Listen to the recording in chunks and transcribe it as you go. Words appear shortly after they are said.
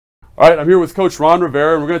All right, I'm here with Coach Ron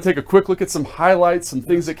Rivera, and we're going to take a quick look at some highlights, some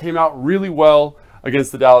things that came out really well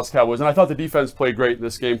against the Dallas Cowboys. And I thought the defense played great in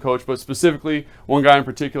this game, Coach, but specifically one guy in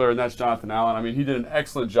particular, and that's Jonathan Allen. I mean, he did an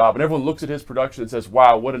excellent job, and everyone looks at his production and says,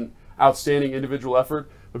 wow, what an outstanding individual effort.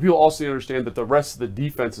 But people also understand that the rest of the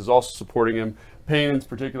defense is also supporting him. Payne in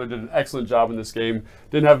particular did an excellent job in this game.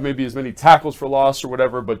 Didn't have maybe as many tackles for loss or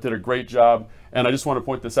whatever, but did a great job. And I just want to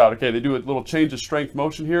point this out. Okay, they do a little change of strength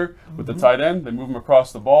motion here with the tight end. They move him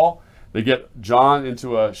across the ball. They get John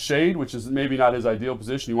into a shade, which is maybe not his ideal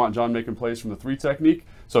position. You want John making plays from the 3 technique.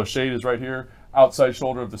 So shade is right here, outside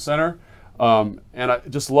shoulder of the center. And I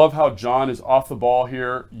just love how John is off the ball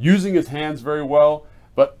here, using his hands very well.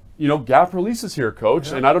 But, you know, gap releases here, Coach.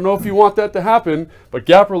 Yeah. And I don't know if you want that to happen, but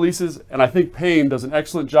gap releases, and I think Payne does an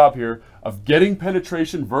excellent job here of getting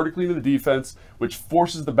penetration vertically into the defense, which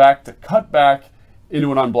forces the back to cut back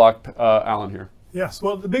into an unblocked Allen here. Yes,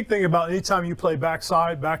 well, the big thing about anytime you play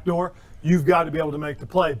backside, backdoor, you've got to be able to make the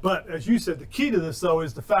play. But as you said, the key to this, though,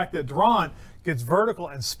 is the fact that Daron gets vertical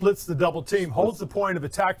and splits the double team, holds the point of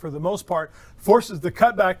attack for the most part, forces the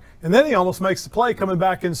cutback, and then he almost makes the play coming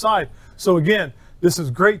back inside. So, again, this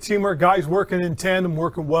is great teamwork, guys working in tandem,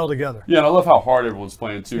 working well together. Yeah, and I love how hard everyone's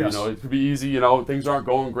playing, too. Yes. You know, it could be easy, you know, things aren't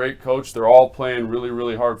going great, Coach. They're all playing really,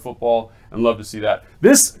 really hard football, and love to see that.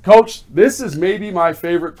 This, Coach, this is maybe my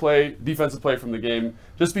favorite play, defensive play from the game,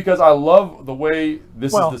 just because I love the way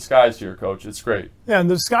this is disguised here, Coach. It's great. Yeah, and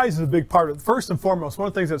the disguise is a big part of it. First and foremost, one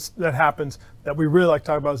of the things that happens that we really like to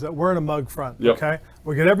talk about is that we're in a mug front, okay?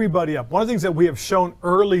 We get everybody up. One of the things that we have shown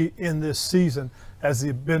early in this season has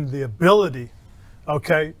been the ability,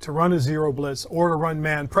 okay, to run a zero blitz or to run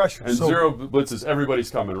man pressure. And zero blitz is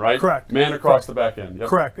everybody's coming, right? Correct. Man across the back end. Yep.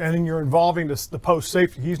 Correct. And then you're involving the post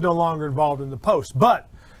safety. He's no longer involved in the post. But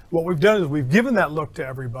what we've done is we've given that look to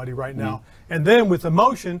everybody right now. And then with the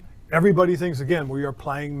motion, everybody thinks, again, we are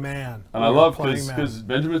playing man. And I love because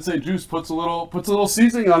Benjamin St. Juste puts a little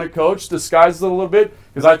seasoning on it, Coach, disguises it a little bit.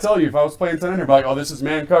 Because I tell you, if I was playing tight end here, I'd be like, oh, this is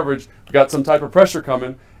man coverage. We got some type of pressure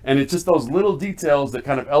coming. And it's just those little details that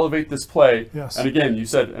kind of elevate this play. Yes. And again, you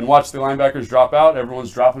said, and watch the linebackers drop out.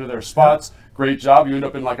 Everyone's dropping to their spots. Yep. Great job. You end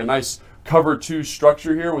up in like a nice cover 2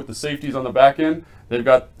 structure here with the safeties on the back end. They've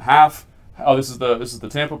got half. Oh, this is the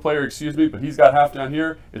Tampa player, excuse me, but he's got half down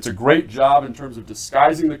here. It's a great job in terms of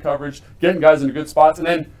disguising the coverage, getting guys into good spots, and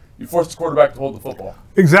then you force the quarterback to hold the football.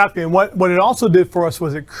 Exactly. And what it also did for us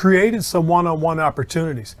was it created some one-on-one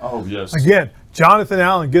opportunities. Oh, yes. Again, Jonathan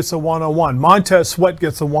Allen gets a one-on-one. Montez Sweat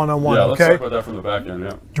gets a one-on-one. Yeah, okay? let's talk about that from the back end,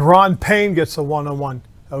 yeah. Daron Payne gets a one-on-one,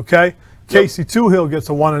 okay? Casey Toohill gets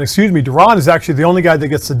a one-on-one. Excuse me, Daron is actually the only guy that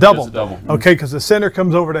gets a double. Gets a double. Okay, because the center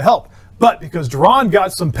comes over to help. But because Daron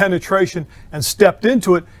got some penetration and stepped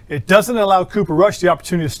into it, it doesn't allow Cooper Rush the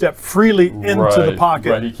opportunity to step freely into the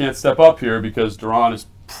pocket. Right, he can't step up here because Daron is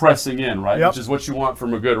pressing in, right? Which is what you want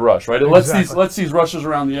from a good rush, right? It lets these rushers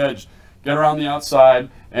around the edge get around the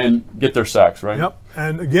outside and get their sacks, right? Yep.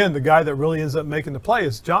 And again, the guy that really ends up making the play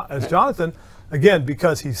is Jonathan, again,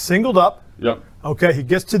 because he's singled up. Yep. Okay, he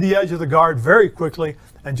gets to the edge of the guard very quickly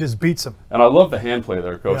and just beats him. And I love the hand play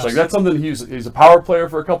there, Coach. Yes. Like that's something he's a power player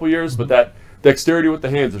for a couple years, but that dexterity with the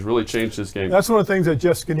hands has really changed this game. That's one of the things that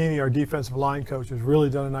Jeff Scanini, our defensive line coach, has really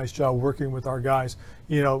done a nice job working with our guys.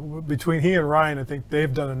 You know, between he and Ryan, I think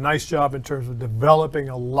they've done a nice job in terms of developing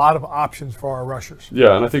a lot of options for our rushers.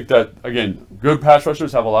 Yeah, and I think that, again, good pass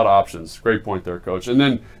rushers have a lot of options. Great point there, Coach. And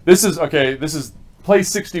then this is play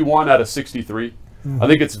 61 out of 63. I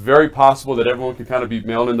think it's very possible that everyone can kind of be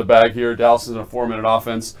mailed in the bag here. Dallas is in a 4-minute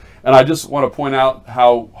offense. And I just want to point out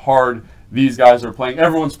how hard these guys are playing.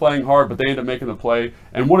 Everyone's playing hard, but they end up making the play.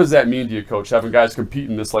 And what does that mean to you, Coach, having guys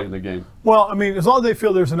competing this late in the game? Well, I mean, as long as they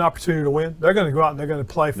feel there's an opportunity to win, they're going to go out and they're going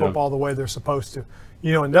to play football the way they're supposed to.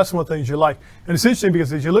 You know, and that's one of the things you like. And it's interesting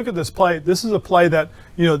because as you look at this play, this is a play that,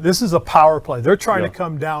 you know, this is a power play. They're trying to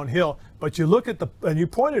come downhill. But you look at and you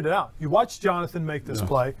pointed it out. You watch Jonathan make this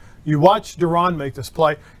play. You watch Daron make this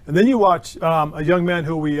play. And then you watch a young man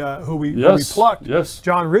who we plucked,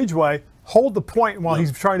 John Ridgway, hold the point while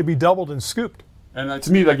he's trying to be doubled and scooped. And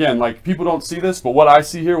to me, again, like people don't see this, but what I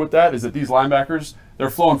see here with that is that these linebackers,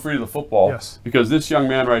 they're flowing free to the football because this young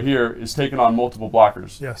man right here is taking on multiple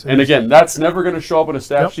blockers. And again, that's never going to show up on a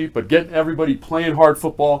stat sheet, but getting everybody playing hard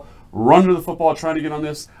football, run to the football, trying to get on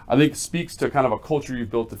this, I think speaks to kind of a culture you've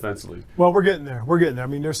built defensively. Well, we're getting there. We're getting there. I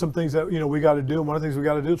mean, there's some things that, you know, we got to do. And one of the things we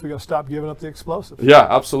got to do is we got to stop giving up the explosives. Yeah,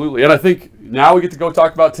 absolutely. And I think now we get to go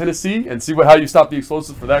talk about Tennessee and see how you stop the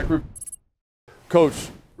explosives for that group. Coach,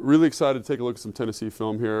 really excited to take a look at some Tennessee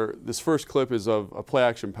film here. This first clip is of a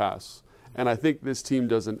play-action pass. And I think this team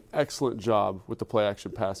does an excellent job with the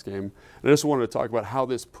play-action pass game. And I just wanted to talk about how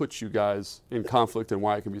this puts you guys in conflict and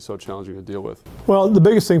why it can be so challenging to deal with. Well, the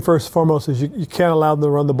biggest thing, first and foremost, is you can't allow them to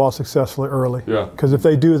run the ball successfully early. Yeah. Because if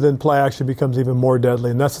they do, then play-action becomes even more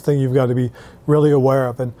deadly. And that's the thing you've got to be really aware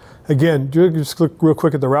of. And, again, just look real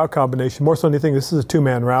quick at the route combination. More so than anything, this is a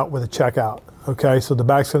two-man route with a check out. Okay, so the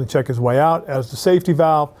back's going to check his way out as the safety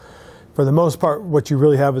valve. For the most part, what you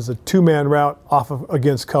really have is a two-man route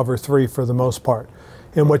against cover 3 for the most part.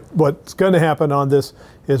 And what's going to happen on this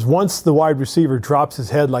is once the wide receiver drops his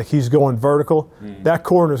head like he's going vertical, that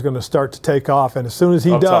corner is going to start to take off. And as soon as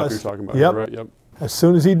he does, top you're talking about, right? Yep. As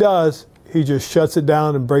soon as he does, he just shuts it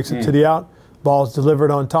down and breaks it to the out. Ball's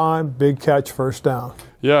delivered on time, big catch, first down.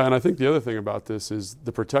 Yeah, and I think the other thing about this is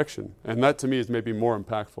the protection. And that, to me, is maybe more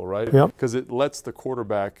impactful, right? Yep. Because it lets the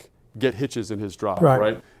quarterback get hitches in his drop, Right.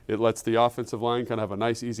 right? It lets the offensive line kind of have a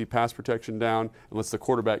nice, easy pass protection down and lets the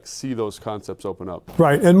quarterback see those concepts open up.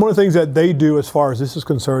 Right, and one of the things that they do as far as this is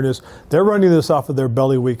concerned is they're running this off of their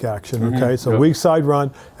belly weak action, okay? So weak side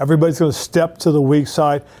run, everybody's going to step to the weak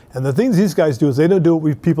side. And the things these guys do is they don't do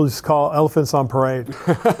what people just call elephants on parade.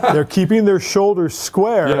 They're keeping their shoulders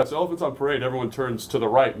square. Yeah, so elephants on parade, everyone turns to the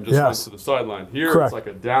right and just runs to the sideline. Here, Correct. It's like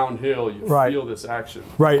a downhill. You feel this action.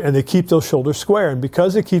 Right, and they keep those shoulders square. And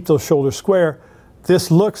because they keep those shoulders square,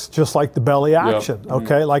 this looks just like the belly action,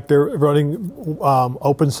 okay? Like they're running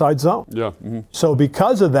open side zone. Yeah. So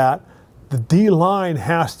because of that, the D-line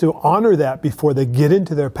has to honor that before they get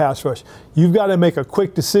into their pass rush. You've got to make a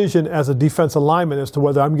quick decision as a defensive lineman as to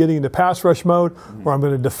whether I'm getting into pass rush mode or I'm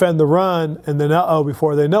going to defend the run, and then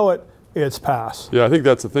before they know it, it's pass. Yeah, I think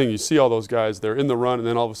that's the thing. You see all those guys, they're in the run, and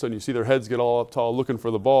then all of a sudden you see their heads get all up tall looking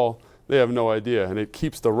for the ball. They have no idea, and it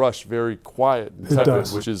keeps the rush very quiet and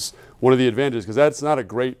tepid, which is one of the advantages, because that's not a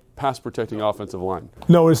great pass-protecting offensive line.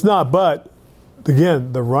 No, it's not, but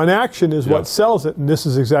again, the run action is what sells it, and this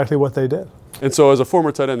is exactly what they did. And so as a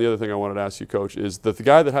former tight end, the other thing I wanted to ask you, Coach, is that the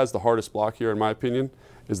guy that has the hardest block here, in my opinion,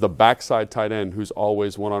 is the backside tight end who's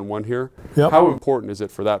always one-on-one here. Yep. How important is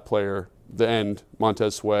it for that player, the end,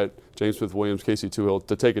 Montez Sweat, James Smith-Williams, Casey Toohill,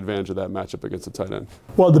 to take advantage of that matchup against the tight end?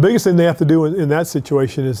 Well, the biggest thing they have to do in that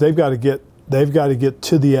situation is they've got to get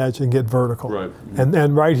to the edge and get vertical. Right.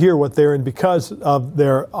 And right here, what they're in, because of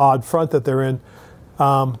their odd front that they're in,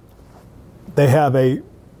 they have I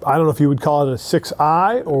don't know if you would call it a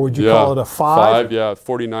 6-eye or would you call it a 5? 5,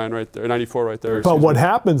 49 right there, 94 right there. But what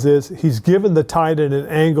happens is he's given the tight end an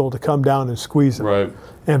angle to come down and squeeze him. Right.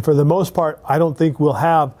 And for the most part, I don't think we'll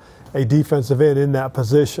have a defensive end in that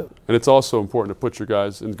position. And it's also important to put your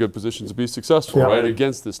guys in good positions to be successful, right,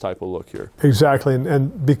 against this type of look here. Exactly.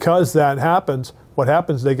 And because that happens, what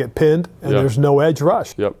happens, they get pinned and there's no edge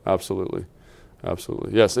rush. Yep, absolutely.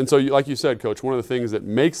 Absolutely. Yes. And so, like you said, Coach, one of the things that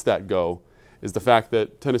makes that go is the fact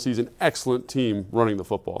that Tennessee's an excellent team running the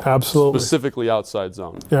football. Absolutely. Specifically outside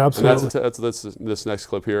zone. Yeah, absolutely. And that's this next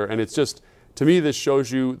clip here. And it's just, to me, this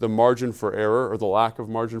shows you the margin for error or the lack of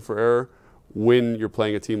margin for error when you're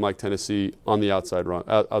playing a team like Tennessee on the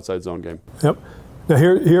outside zone game. Yep. Now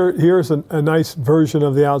here's a nice version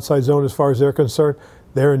of the outside zone as far as they're concerned.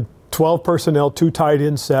 They're in 12 personnel, 2 tight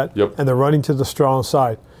end set, and they're running to the strong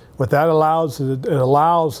side. What that allows is it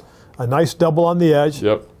allows a nice double on the edge,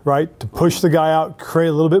 right, to push the guy out, create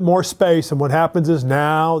a little bit more space. And what happens is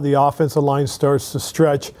now the offensive line starts to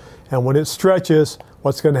stretch. And when it stretches,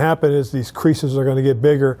 what's going to happen is these creases are going to get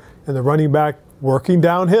bigger, and the running back working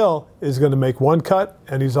downhill is going to make one cut,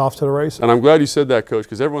 and he's off to the races. And I'm glad you said that, Coach,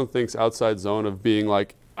 because everyone thinks outside zone of being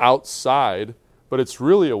like outside, but it's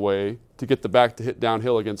really a way to get the back to hit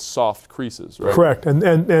downhill against soft creases, right? Correct. And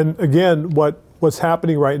again, what's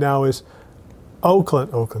happening right now is Oakland,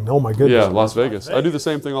 oh my goodness. Yeah, Las Vegas. I do the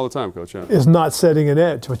same thing all the time, Coach. Is not setting an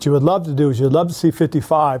edge. What you would love to do is you'd love to see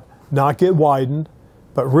 55 not get widened,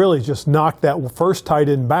 but really just knock that first tight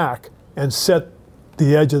end back and set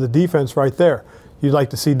the edge of the defense right there. You'd like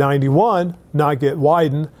to see 91 not get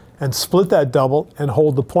widened and split that double and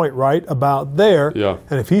hold the point right about there. Yeah.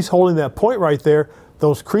 And if he's holding that point right there,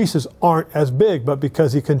 those creases aren't as big, but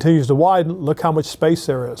because he continues to widen, look how much space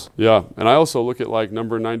there is. Yeah, and I also look at like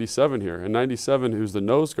number 97 here. And 97, who's the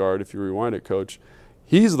nose guard, if you rewind it, Coach,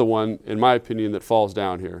 he's the one, in my opinion, that falls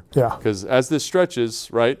down here. Yeah. Because as this stretches,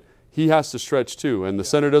 right, he has to stretch too. And the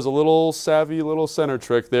center does a little savvy little center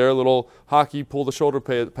trick there, a little hockey, pull the shoulder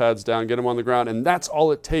pads down, get him on the ground. And that's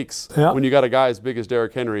all it takes when you got a guy as big as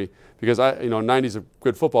Derrick Henry. Because 90's a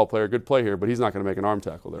good football player, good play here, but he's not going to make an arm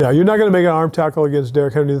tackle there. Yeah, you're not going to make an arm tackle against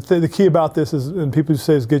Derrick Henry. The key about this is, and people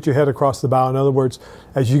say, is get your head across the bow. In other words,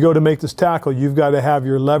 as you go to make this tackle, you've got to have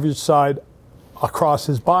your leverage side across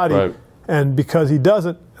his body. Right. And because he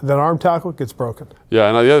doesn't, that arm tackle gets broken. Yeah,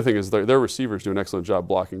 and the other thing is their receivers do an excellent job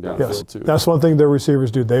blocking downfield Yes, too. that's one thing their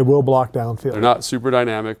receivers do. They will block downfield. They're not super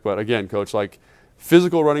dynamic, but again, Coach, like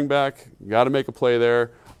physical running back, got to make a play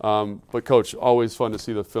there. But Coach, always fun to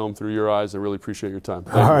see the film through your eyes. I really appreciate your time.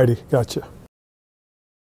 All righty, gotcha.